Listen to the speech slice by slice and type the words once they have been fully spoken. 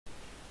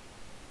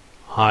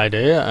Hi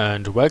there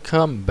and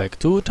welcome back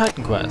to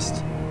Titan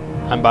Quest.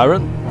 I'm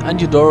Byron and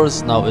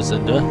Eudoros now is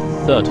in the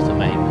third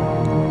domain.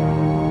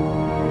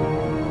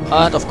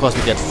 And of course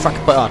we get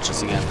fucked by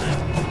archers again.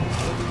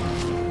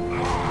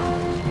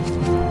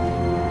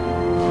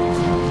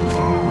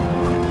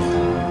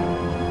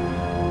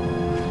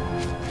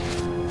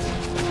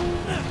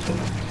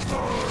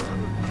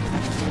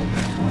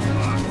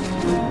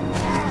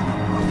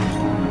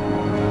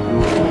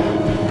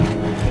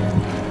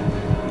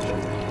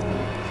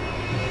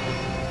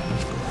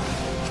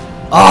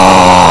 Oh,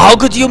 how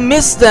could you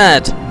miss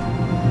that?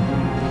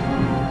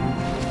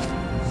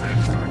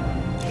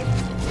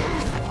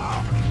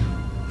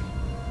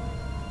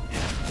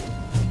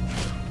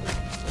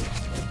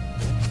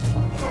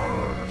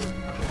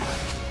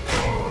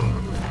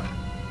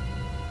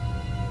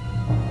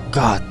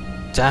 God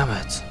damn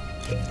it.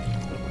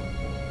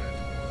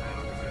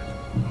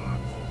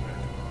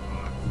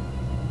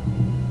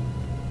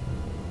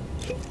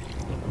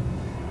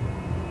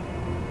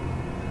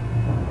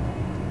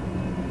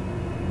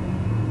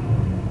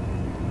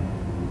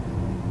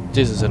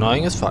 This is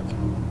annoying as fuck.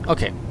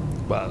 Okay,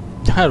 well,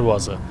 that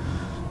was a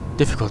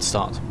difficult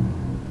start.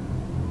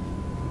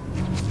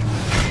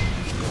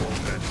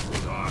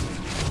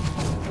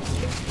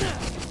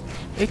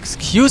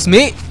 Excuse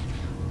me?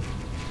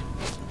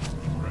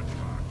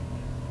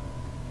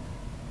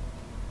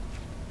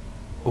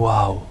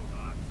 Wow.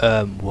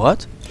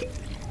 What?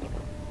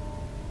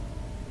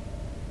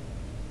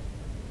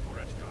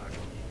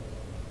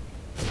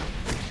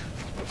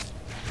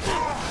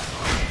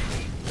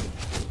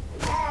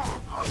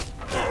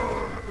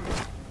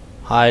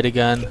 Hide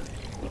again.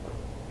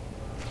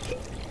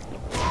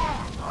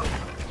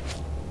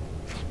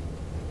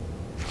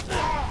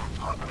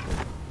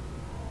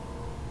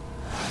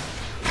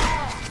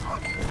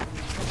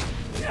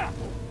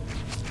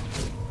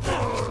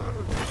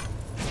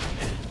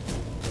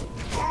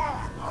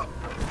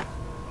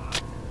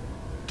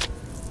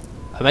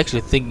 I'm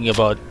actually thinking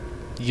about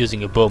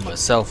using a bow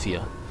myself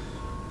here.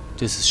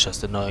 This is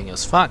just annoying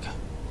as fuck.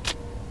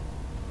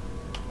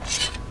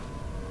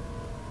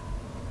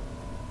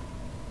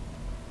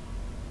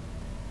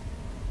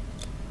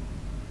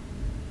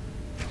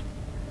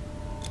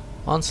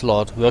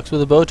 Onslaught works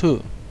with a bow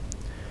too.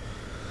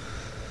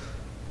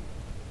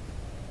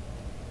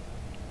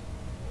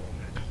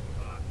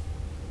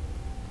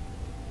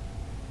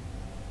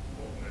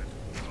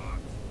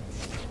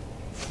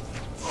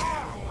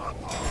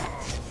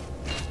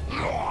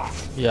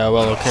 Yeah,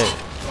 well, okay.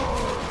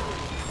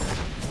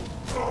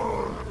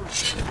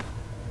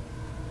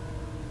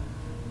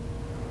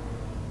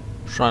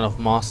 Shrine of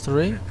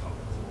Mastery.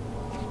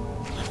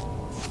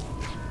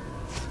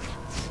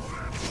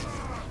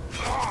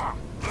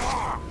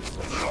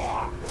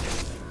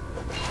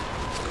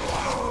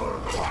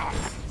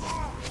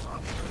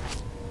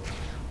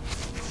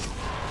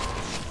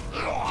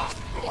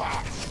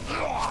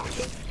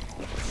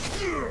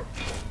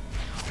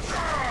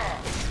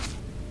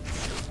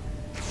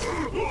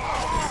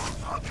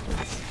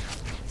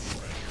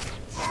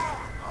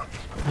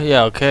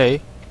 Yeah,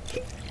 okay.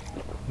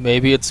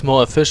 Maybe it's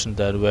more efficient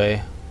that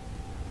way,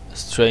 as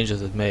strange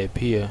as it may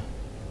appear.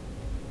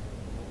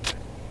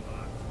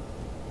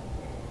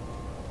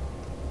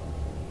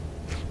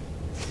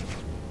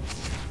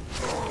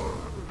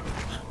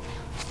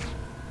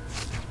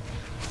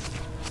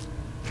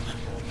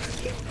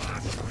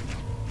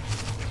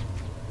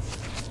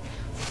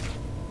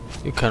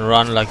 You can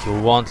run like you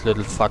want,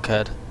 little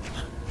fuckhead.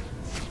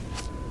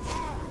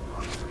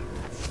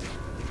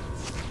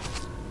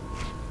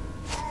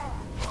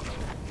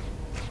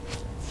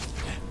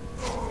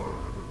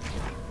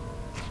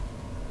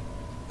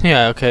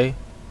 Yeah, okay.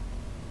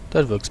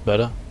 That works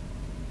better.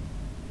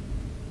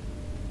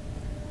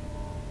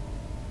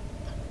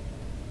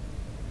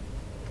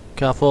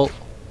 Careful.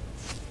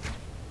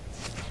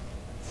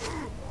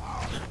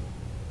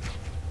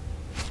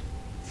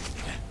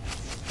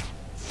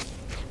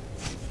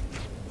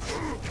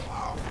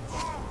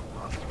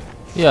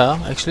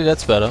 Yeah, actually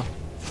that's better.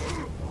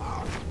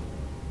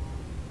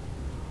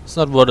 It's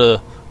not what a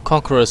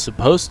conqueror is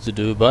supposed to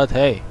do, but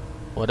hey,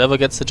 whatever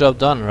gets the job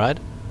done, right?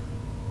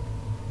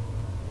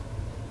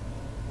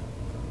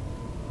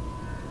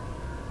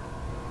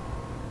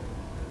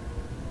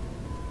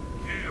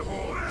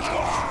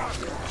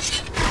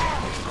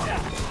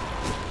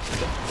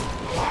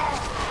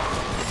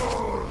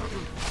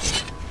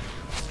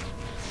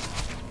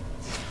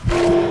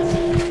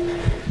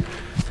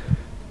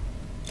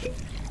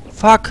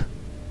 Fuck!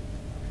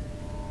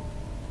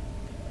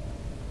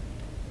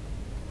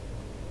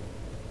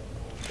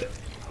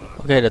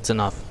 Okay, that's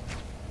enough.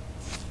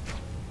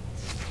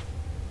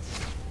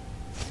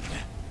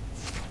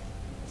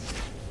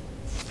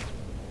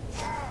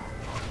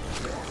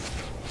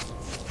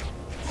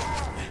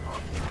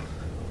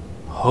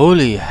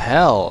 Holy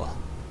hell!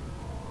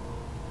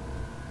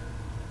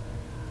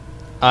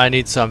 I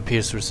need some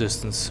pierce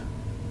resistance.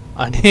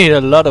 I need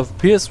a lot of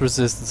pierce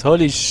resistance,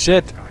 holy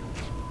shit!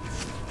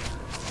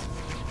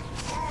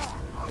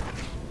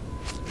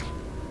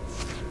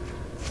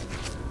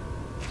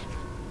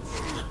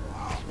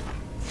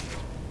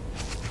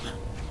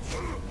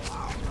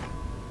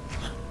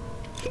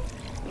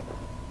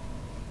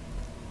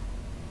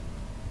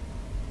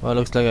 Well,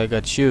 looks like I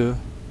got you.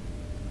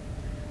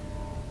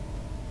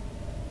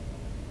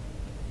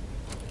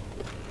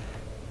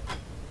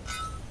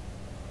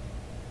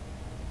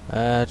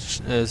 That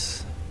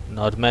is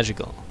not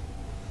magical.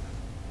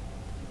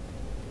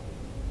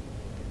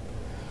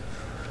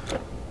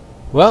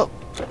 Well,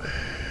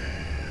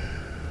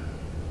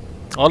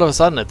 all of a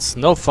sudden it's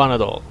no fun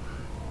at all.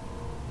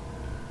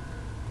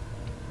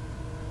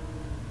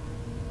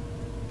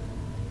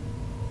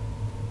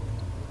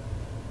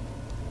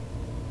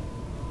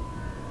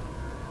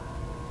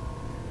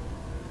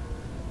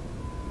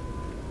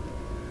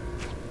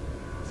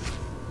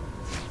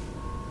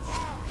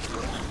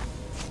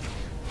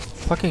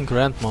 Fucking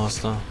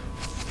Grandmaster.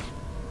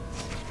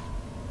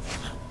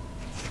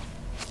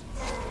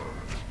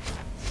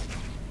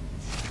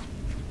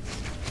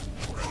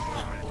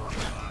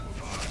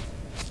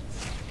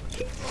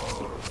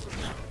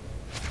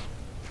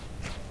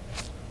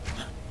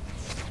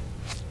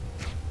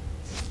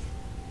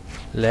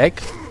 Leg?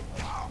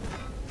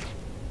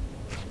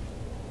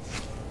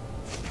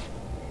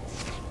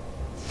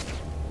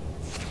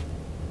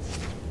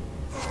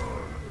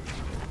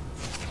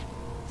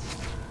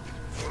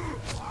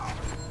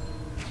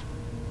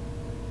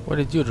 What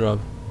did you drop?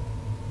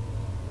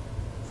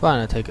 Fine,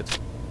 I take it.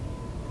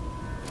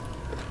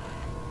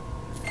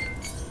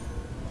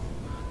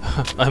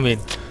 I mean,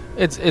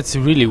 it's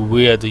really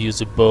weird to use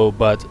a bow,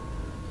 but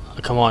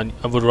come on,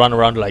 I would run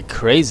around like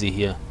crazy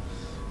here.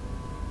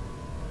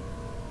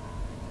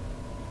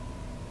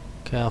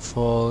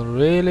 Careful,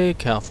 really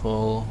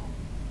careful.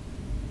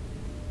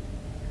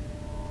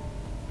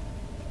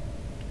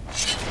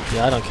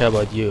 Yeah, I don't care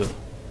about you.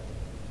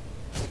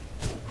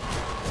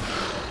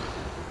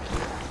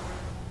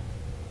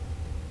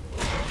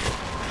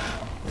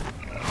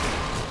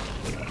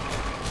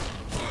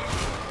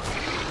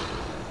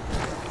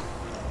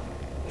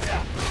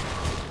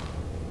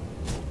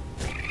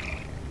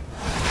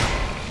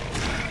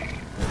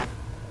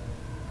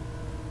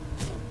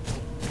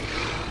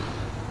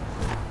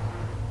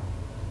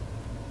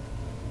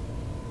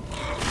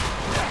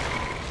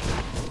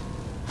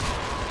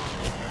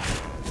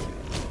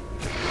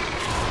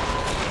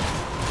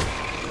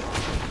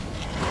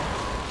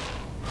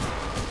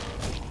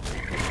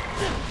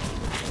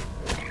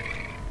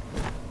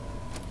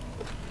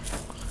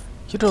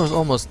 Eudoros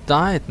almost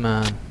died,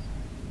 man.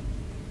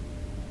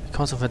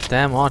 Because of a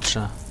damn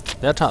archer.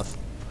 They're tough.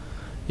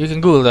 You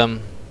can Google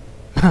them.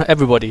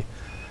 Everybody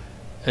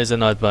is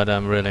annoyed by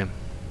them, really.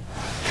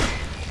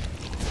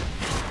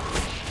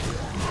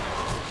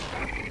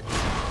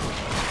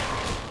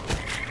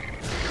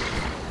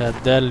 They're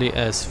deadly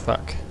as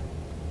fuck.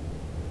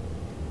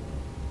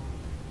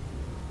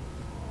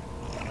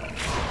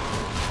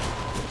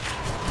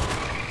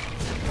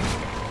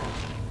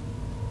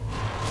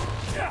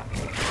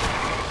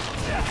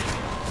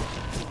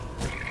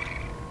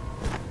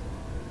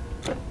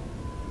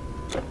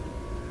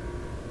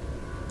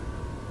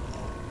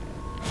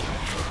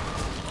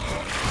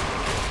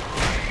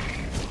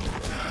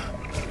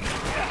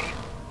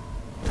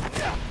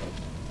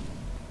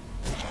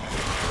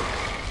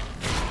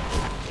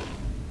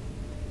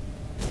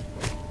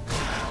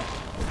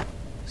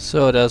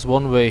 So there's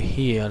one way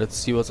here. Let's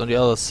see what's on the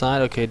other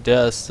side. Okay,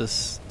 there's this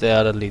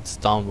stair that leads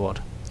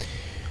downward.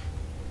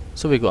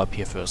 So we go up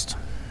here first.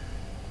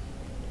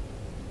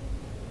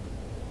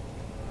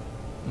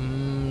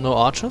 No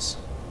archers?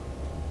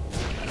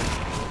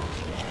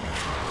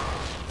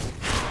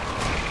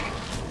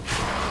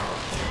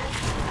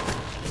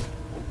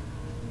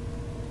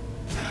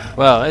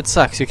 Well, it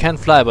sucks. You can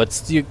fly,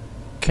 but you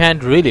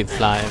can't really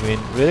fly. I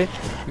mean, really?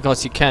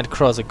 Because you can't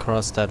cross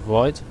across that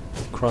void.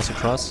 Cross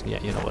across?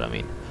 Yeah, you know what I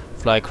mean.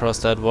 Fly across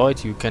that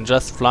void. You can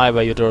just fly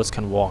where Eudoros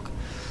can walk.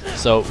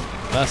 So,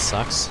 that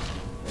sucks.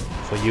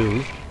 For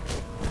you.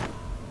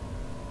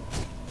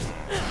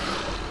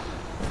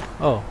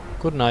 Oh,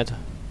 good night.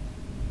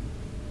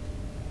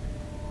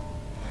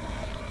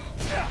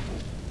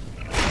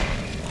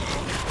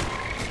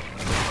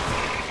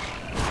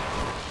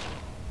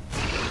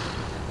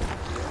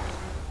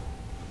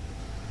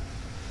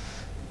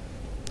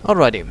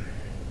 Alrighty.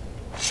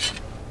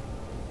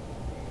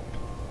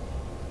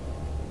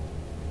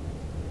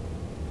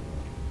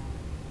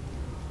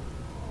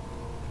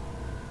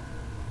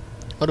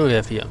 What do we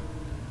have here?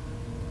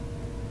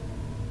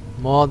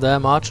 More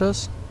damn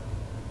archers?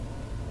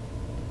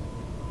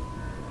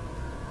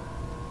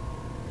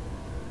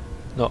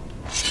 No.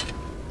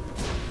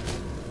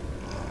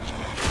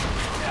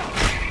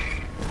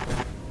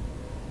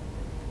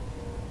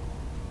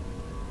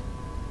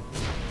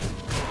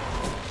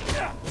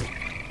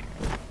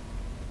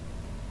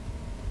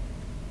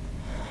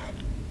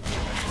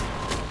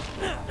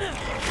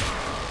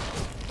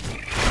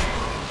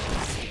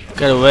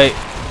 Get away.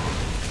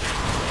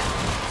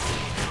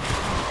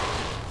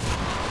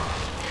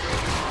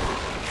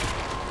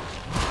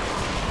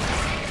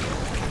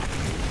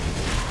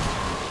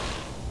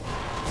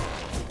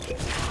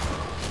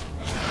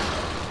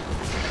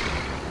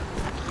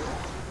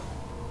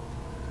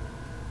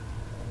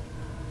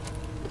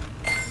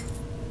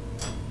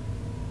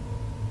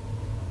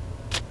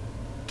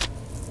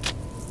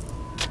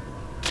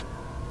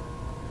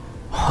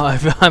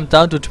 I'm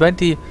down to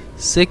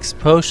 26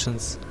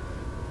 potions.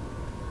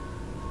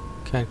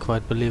 Can't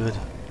quite believe it.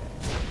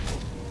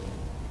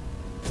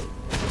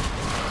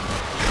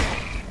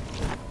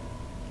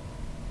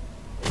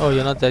 Oh,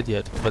 you're not dead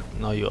yet, but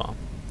now you are.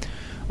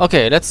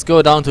 Okay, let's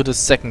go down to the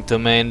second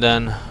domain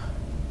then.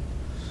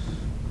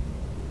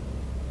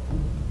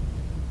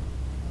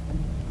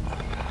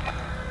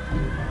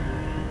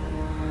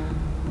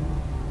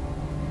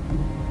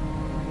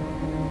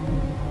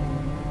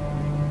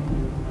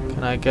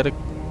 Can I get a...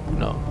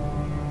 no.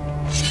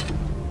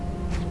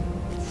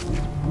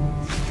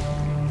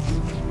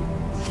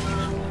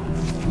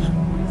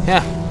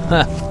 Yeah.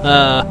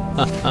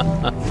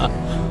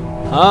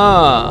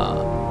 Ah.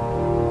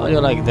 Oh, you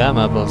like damn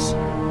apples.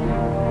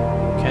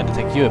 Can't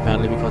attack you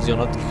apparently because you're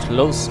not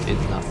close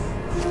enough.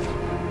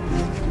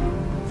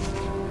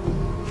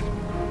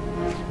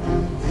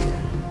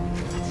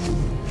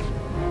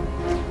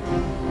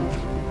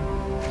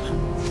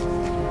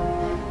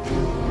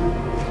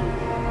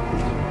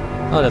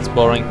 Oh, that's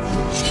boring.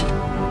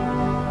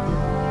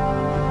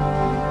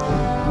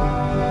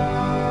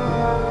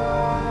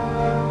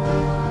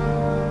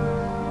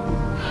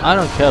 I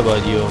don't care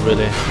about you,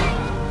 really.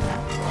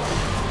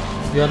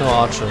 You're no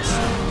archers.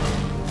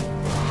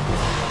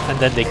 And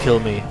then they kill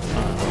me.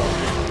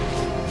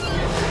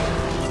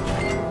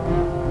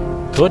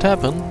 Could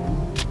happen.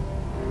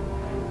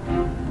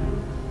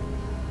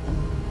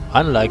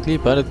 Unlikely,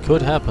 but it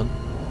could happen.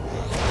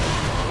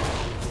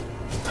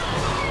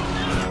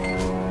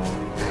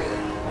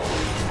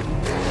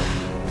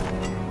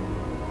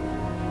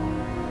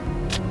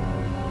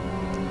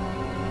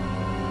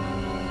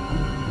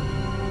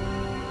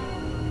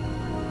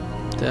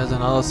 There's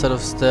another set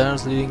of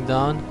stairs leading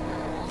down.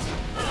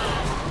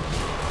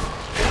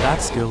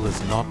 That skill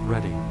is not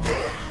ready.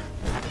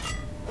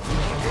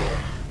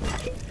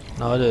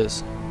 Now it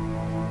is.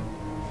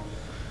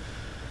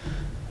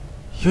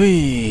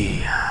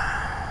 Yui.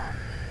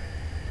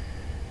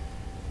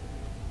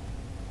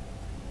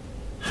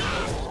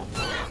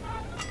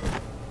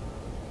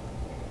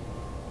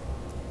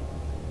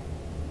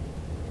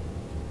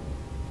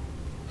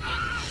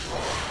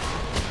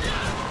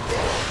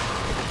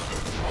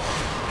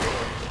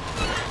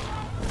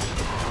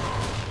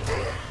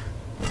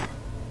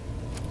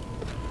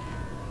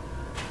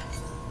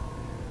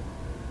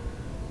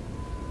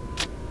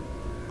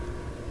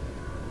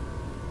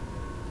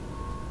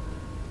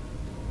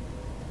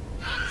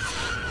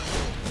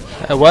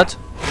 What?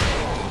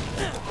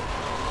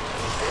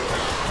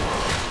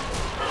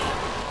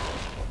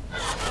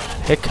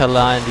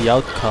 Hekala and the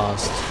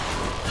Outcast.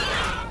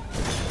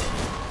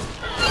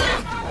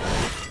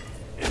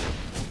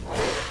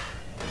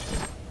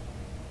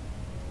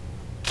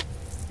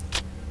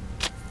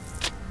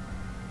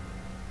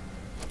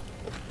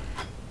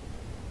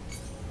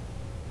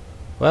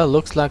 Well,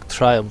 looks like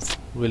Triumph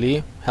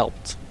really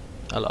helped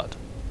a lot.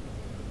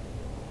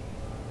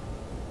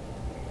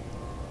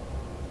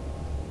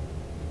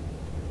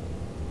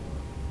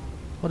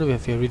 What do we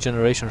have here?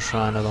 Regeneration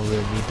Shrine, I don't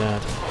really need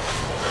that.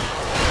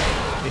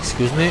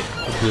 Excuse me?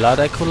 Blood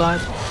Acolyte?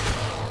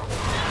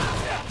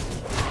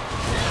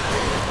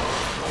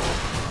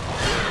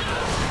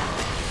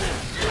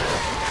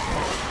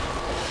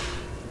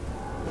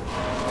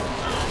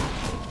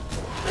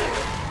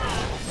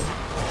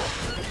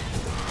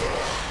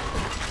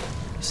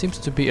 There seems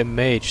to be a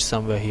mage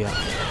somewhere here.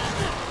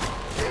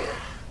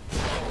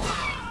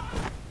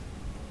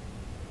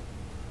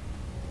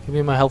 Give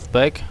me my health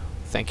back.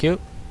 Thank you.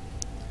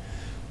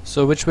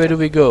 So which way do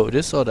we go?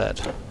 This or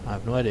that? I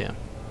have no idea.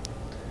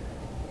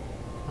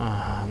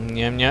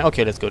 Yeah.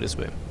 Okay, let's go this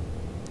way.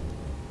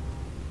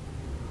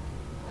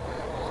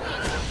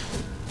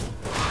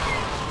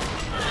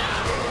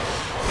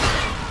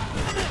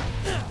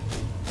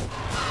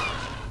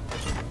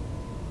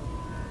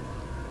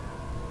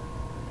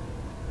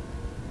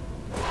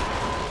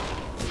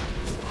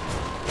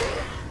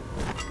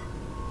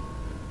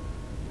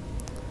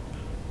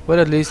 But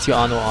at least you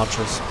are no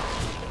archers.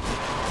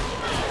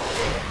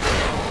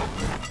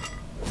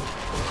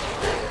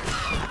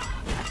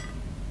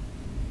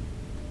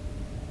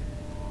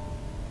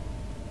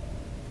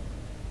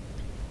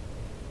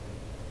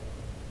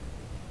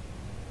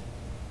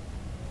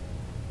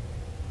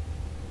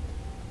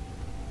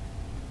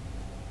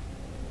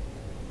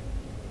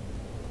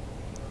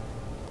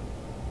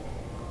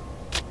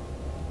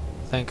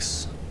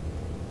 Thanks.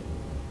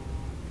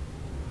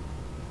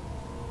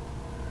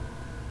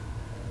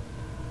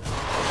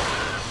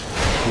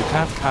 You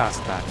can't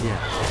cast that yet.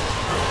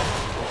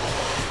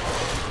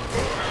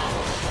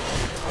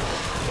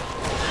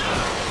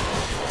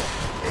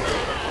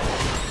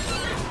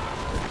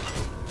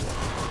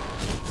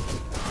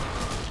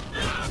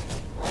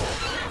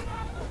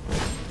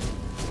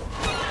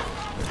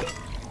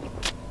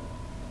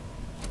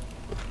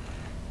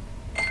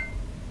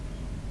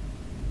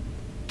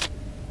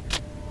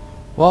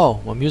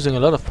 Wow, I'm using a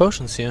lot of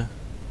potions here.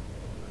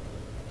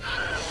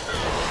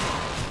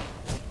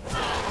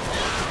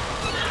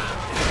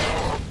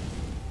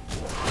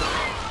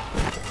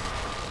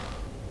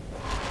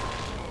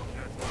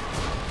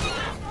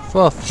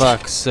 For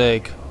fuck's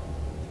sake.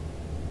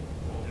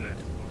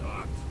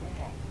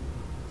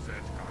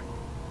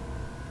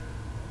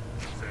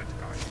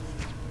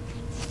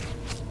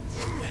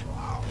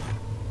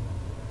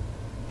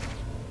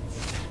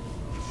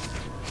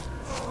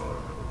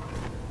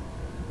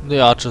 The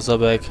archers are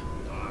back.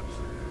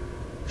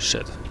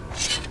 Shit.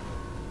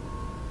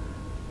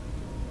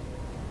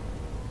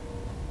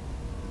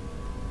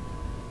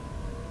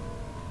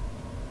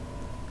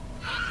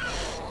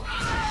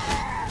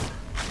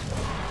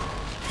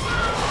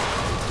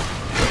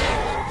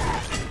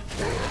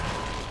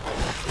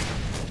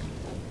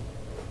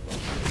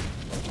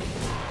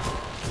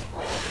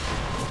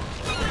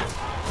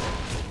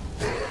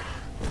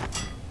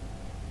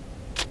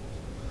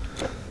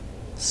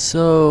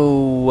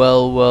 So,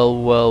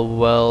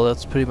 well,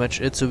 that's pretty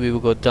much it. So we will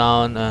go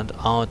down and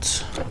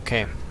out.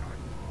 Okay.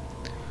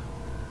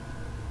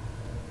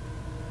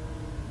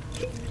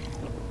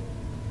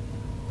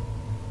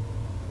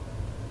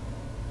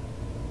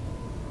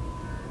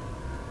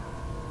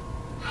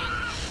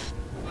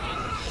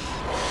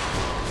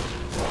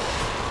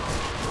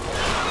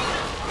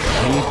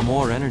 I need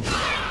more energy.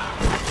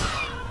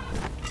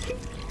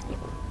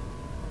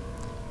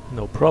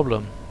 No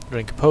problem.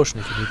 Drink a potion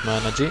if you need more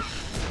energy.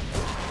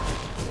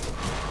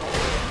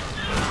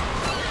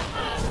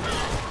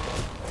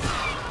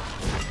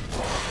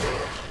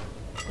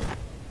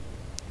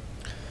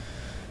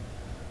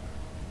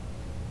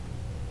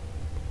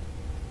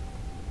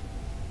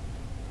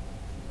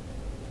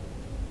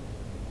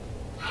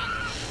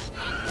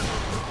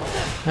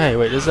 Hey,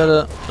 wait, is that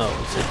a...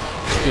 No, it's a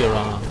spear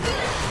runner.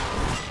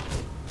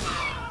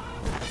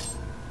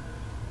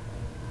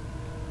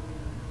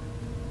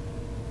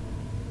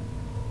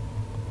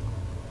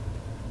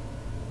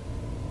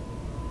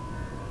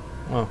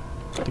 Oh,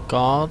 the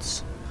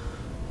guards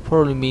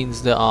probably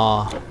means there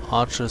are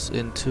archers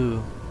in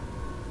too.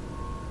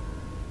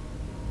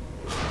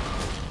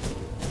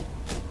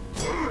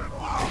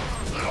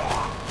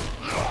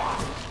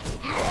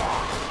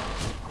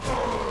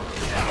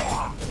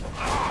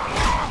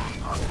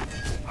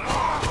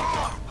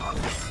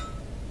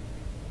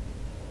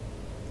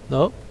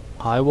 No,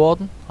 hi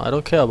warden. I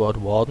don't care about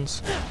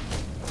wardens.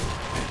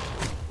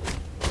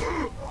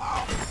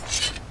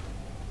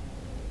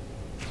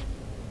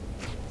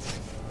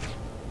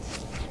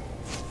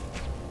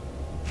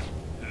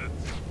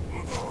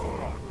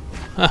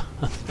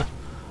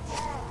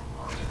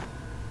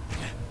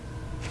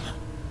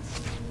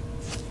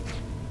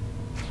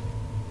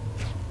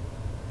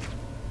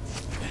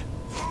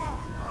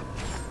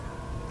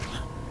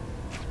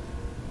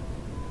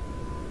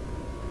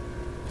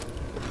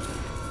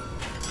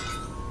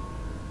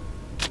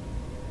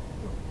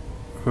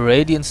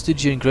 Radiant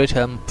Stygian Great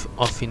Helm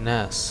of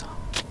Finesse.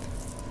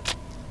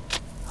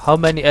 How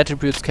many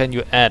attributes can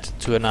you add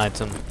to an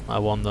item, I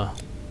wonder?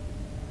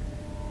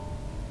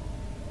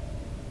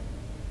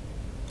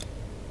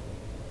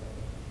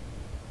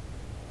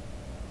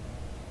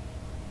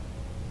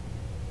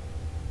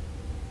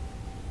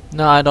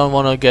 No, I don't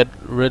want to get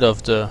rid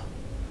of the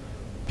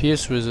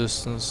pierce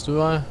resistance,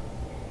 do I?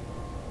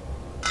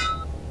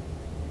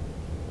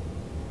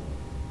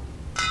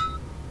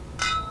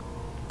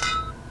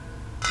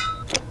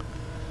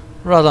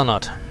 Rather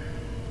not.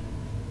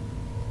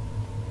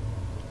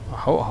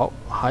 How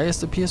high is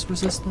the pierce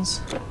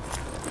resistance?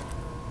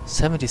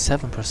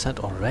 77%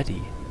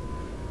 already.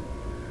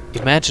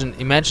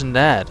 Imagine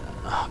that.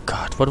 Oh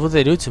god, what would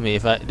they do to me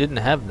if I didn't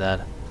have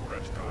that?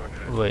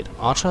 Wait,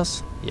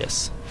 archers?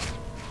 Yes.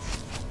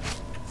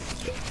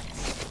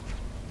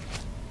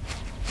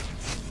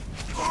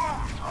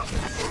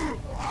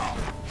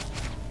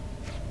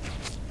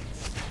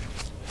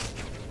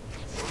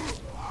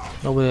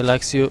 Nobody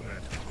likes you.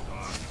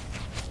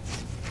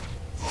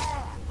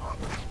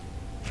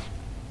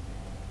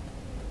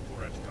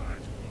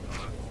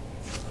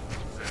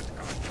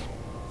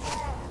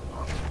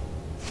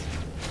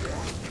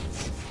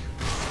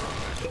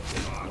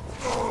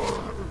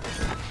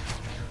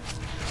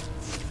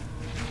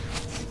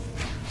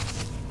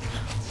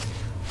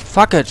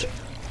 Fuck it!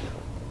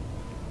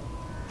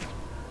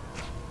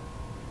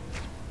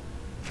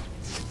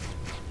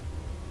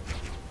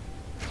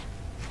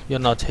 You're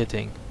not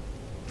hitting.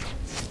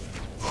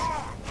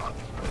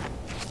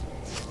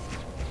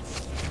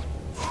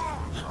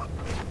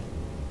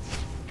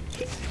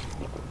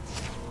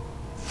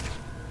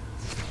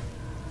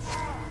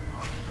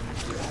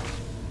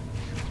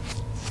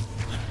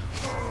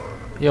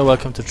 You're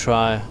welcome to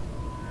try.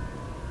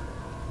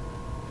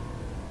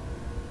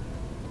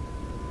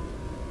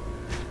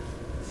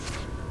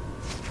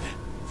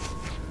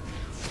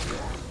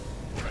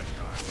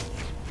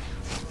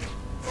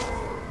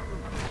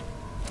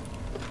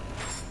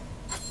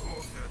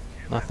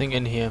 Nothing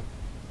in here.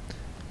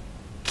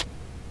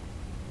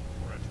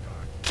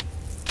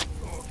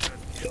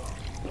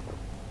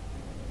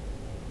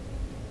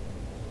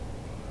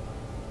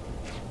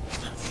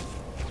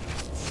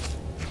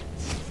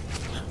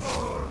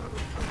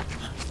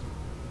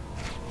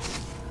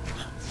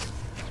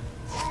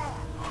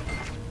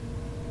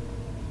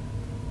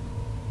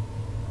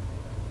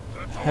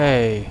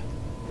 Hey.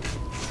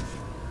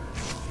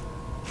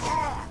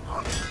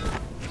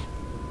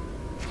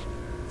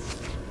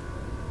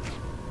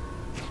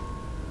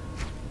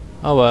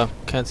 Oh well,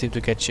 can't seem to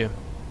get you.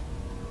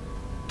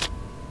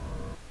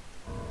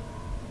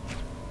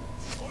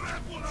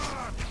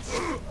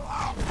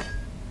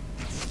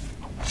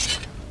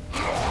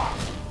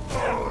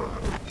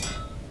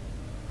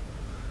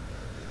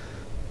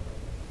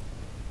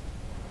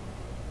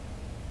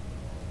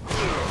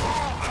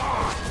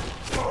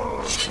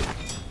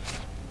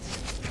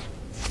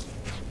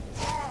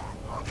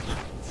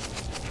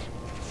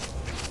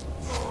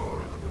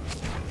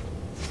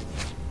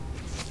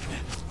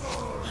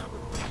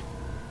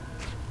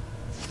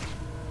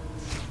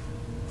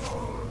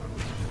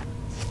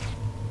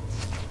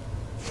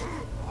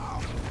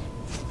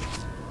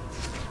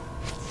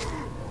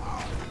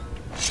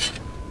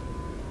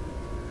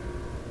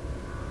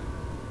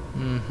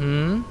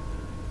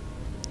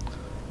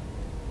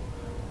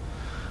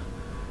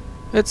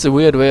 It's a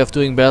weird way of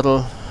doing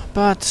battle,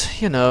 but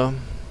you know.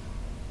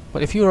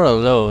 But if you're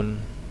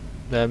alone,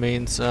 that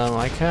means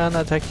I can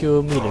attack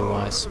you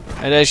melee-wise.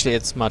 And actually,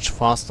 it's much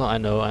faster. I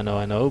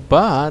know.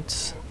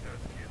 But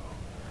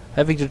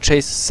having to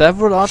chase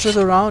several archers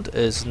around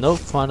is no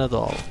fun at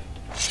all.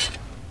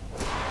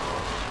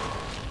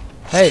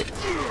 Hey!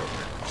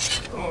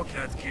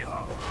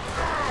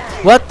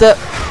 What the?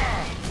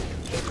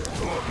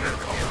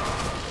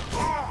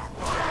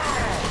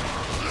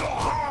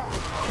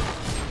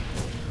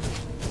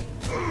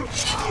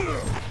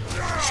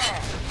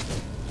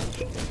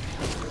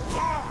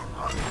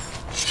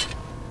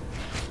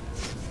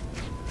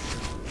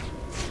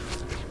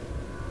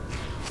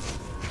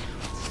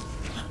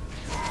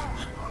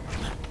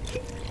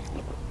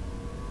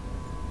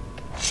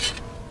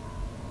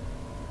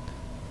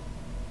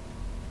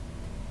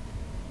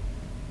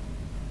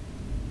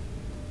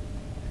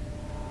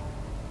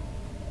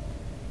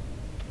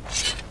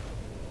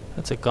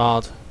 That's a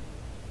guard.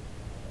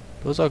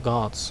 Those are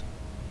guards.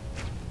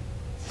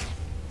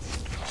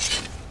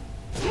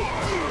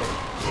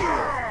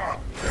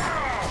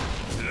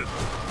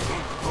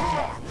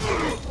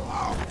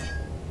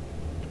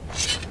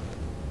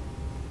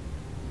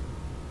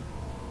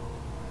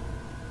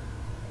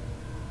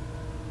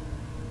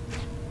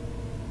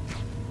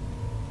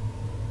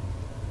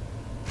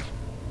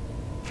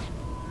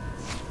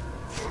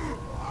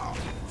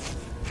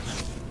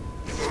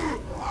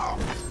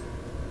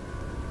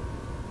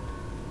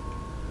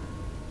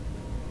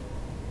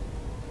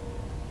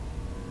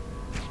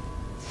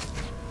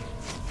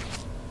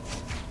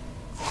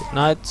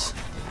 Night.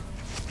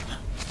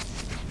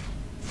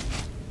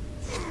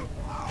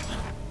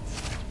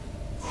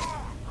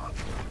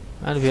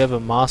 And we have a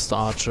master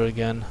archer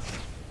again.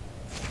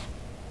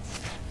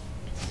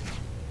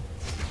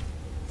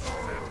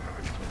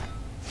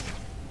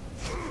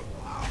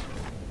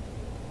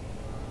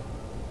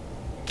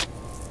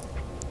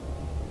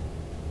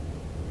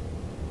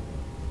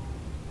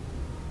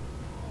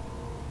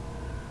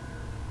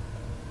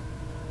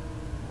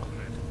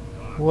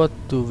 What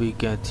do we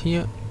get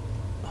here?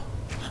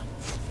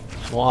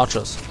 More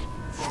archers.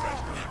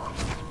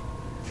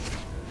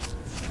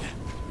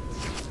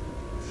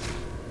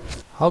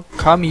 How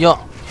come you're...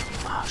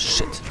 Ah,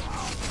 shit.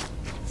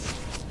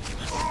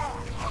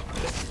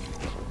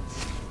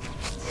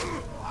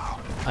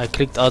 I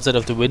clicked outside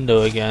of the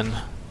window again.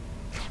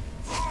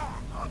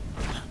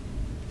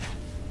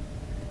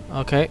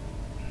 Okay.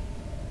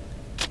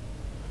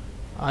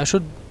 I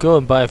should go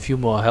and buy a few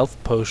more health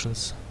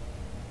potions.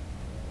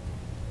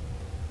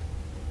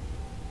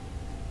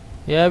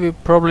 Yeah, we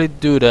probably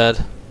do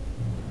that.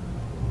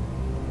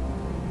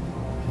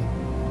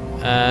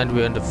 And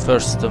we're in the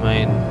first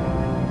domain.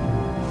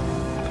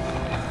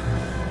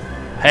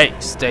 Hey,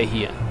 stay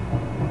here.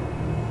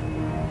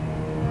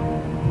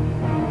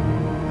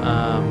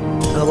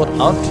 Teleport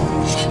out.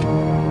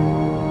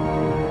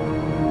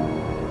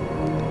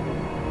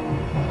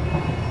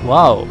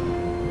 Wow.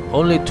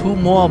 Only 2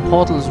 more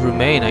portals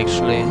remain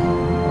actually.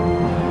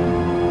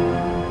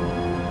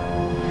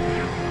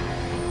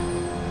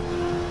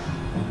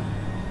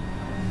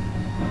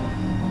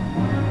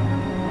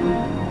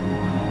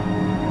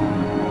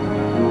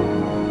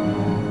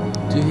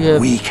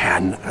 We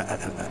can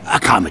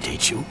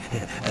accommodate you.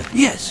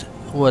 Yes.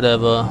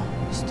 Whatever.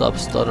 Stop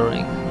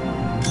stuttering.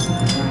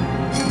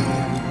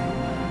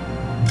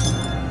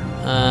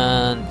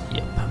 And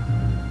yep.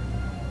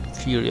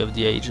 Fury of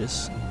the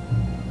Ages.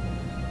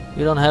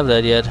 We don't have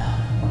that yet.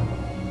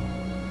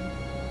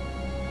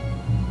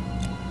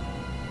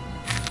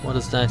 What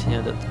is that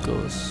here that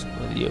goes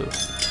with you?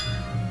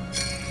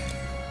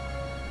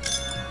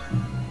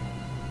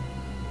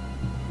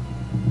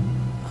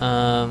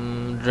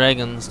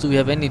 Dragons. Do we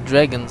have any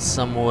dragons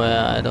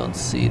somewhere? I don't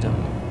see them.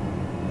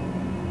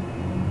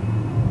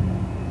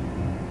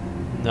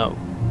 No.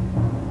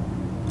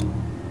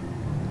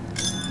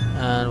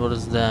 And what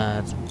is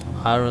that?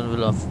 Iron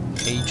Will of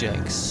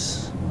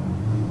Ajax.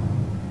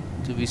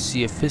 Do we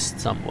see a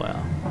fist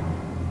somewhere?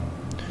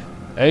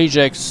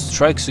 Ajax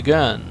strikes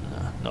again.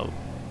 No,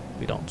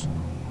 we don't.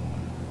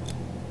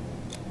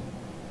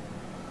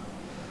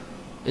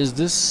 Is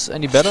this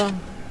any better?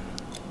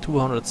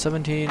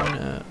 217.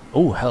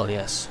 Oh hell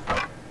yes.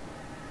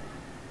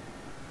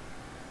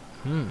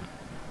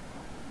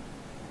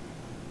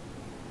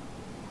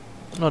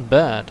 Not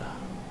bad.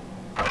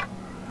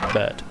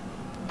 Bad.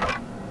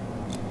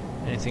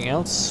 Anything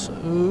else?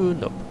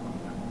 Nope.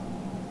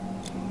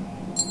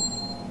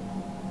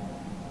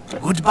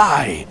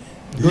 Goodbye,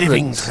 Good living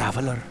riddance.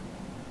 traveler.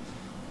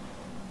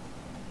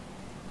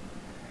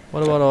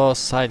 What about our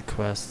side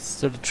quests?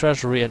 Still the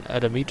treasury and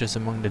Adamitas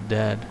among the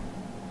dead.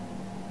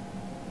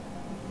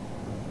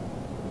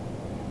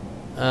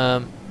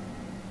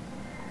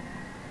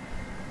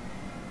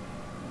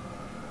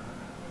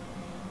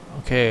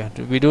 Okay,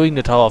 we're doing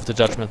the Tower of the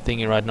Judgment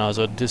thingy right now,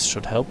 so this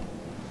should help.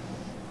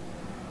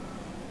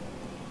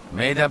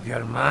 Made up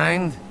your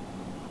mind?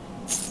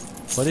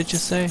 What did you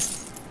say?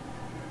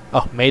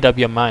 Oh, made up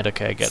your mind.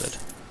 Okay, I get it.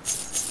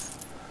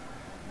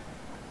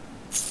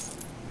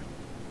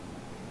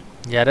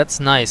 Yeah, that's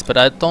nice, but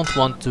I don't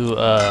want to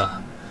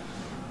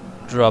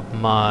drop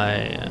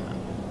my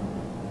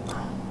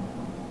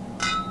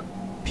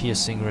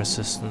piercing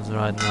resistance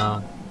right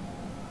now.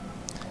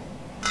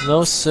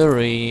 No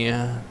siree.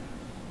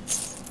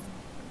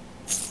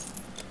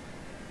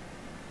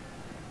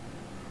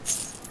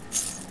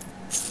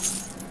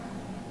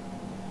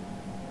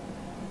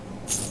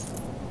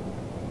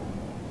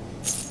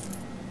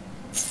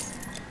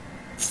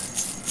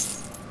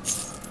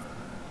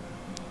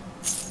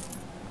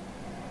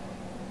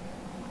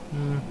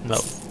 No.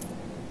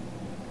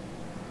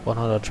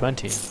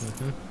 120.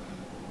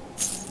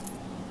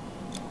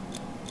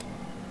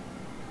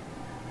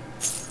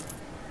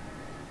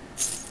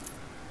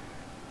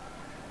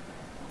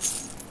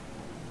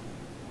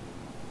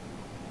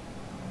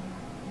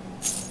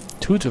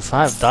 Two to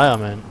 5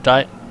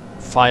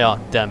 fire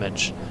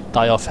damage.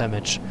 Die of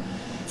damage.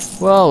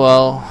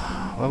 Well,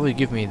 why would you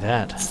give me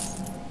that?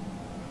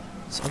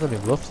 It's utterly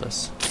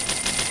worthless.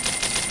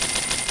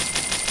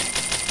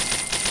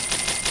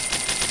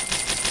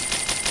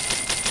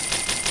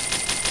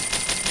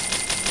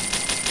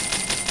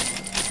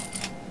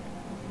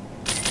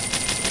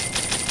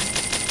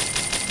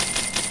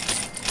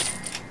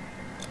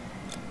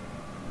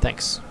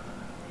 Thanks.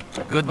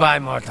 Goodbye,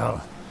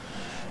 mortal.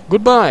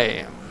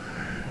 Goodbye.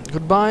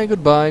 Goodbye,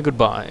 goodbye,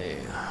 goodbye.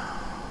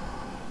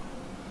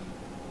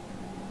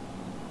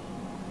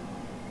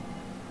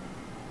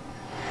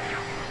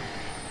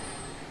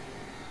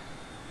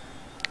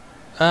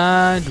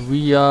 And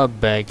we are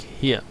back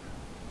here.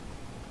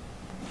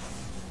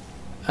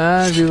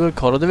 And we will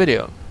call it a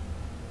video.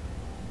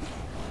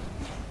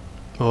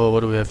 Oh, what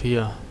do we have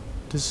here?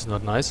 This is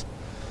not nice.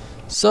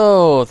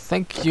 So,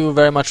 thank you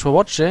very much for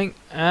watching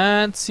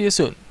and see you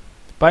soon.